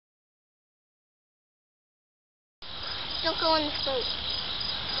Don't go in the boat.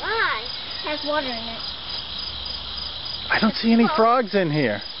 Why? It has water in it. I don't see any frogs in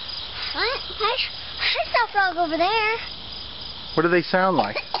here. What? I saw a frog over there. What do they sound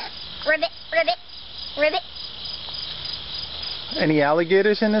like? Ribbit, ribbit, ribbit. Any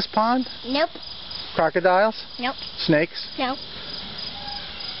alligators in this pond? Nope. Crocodiles? Nope. Snakes? No.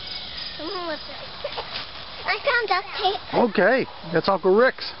 Someone look at I found duct tape. Okay, that's Uncle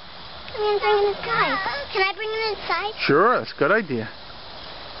Rick's. I'm going to bring him inside. Can I bring him inside? Sure, that's a good idea.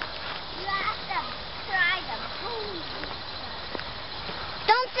 You have to try them.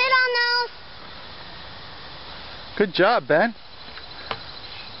 Don't sit on those. Good job, Ben.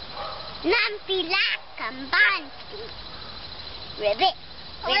 Numpy lack'em bunsy. Ribbit,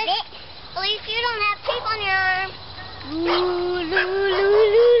 ribbit. At least you don't have tape on your arm. Loo, loo, loo,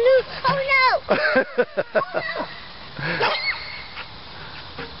 loo, loo. Oh no!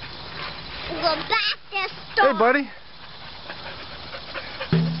 We'll go back this door. Hey, buddy.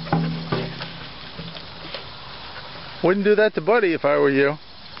 Wouldn't do that to Buddy if I were you.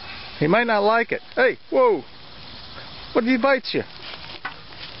 He might not like it. Hey, whoa. What if he bites you?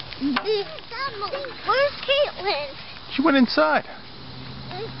 Where's Caitlin? She went inside.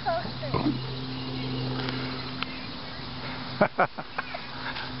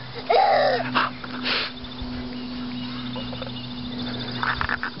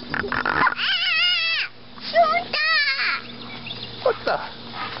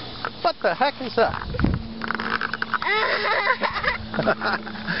 What the heck is that?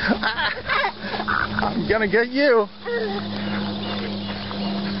 I'm gonna get you.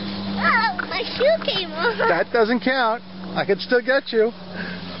 Oh, my shoe came off. That doesn't count. I can still get you.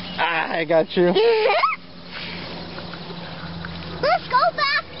 I got you. Let's go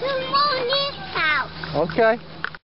back to Monique's house. Okay.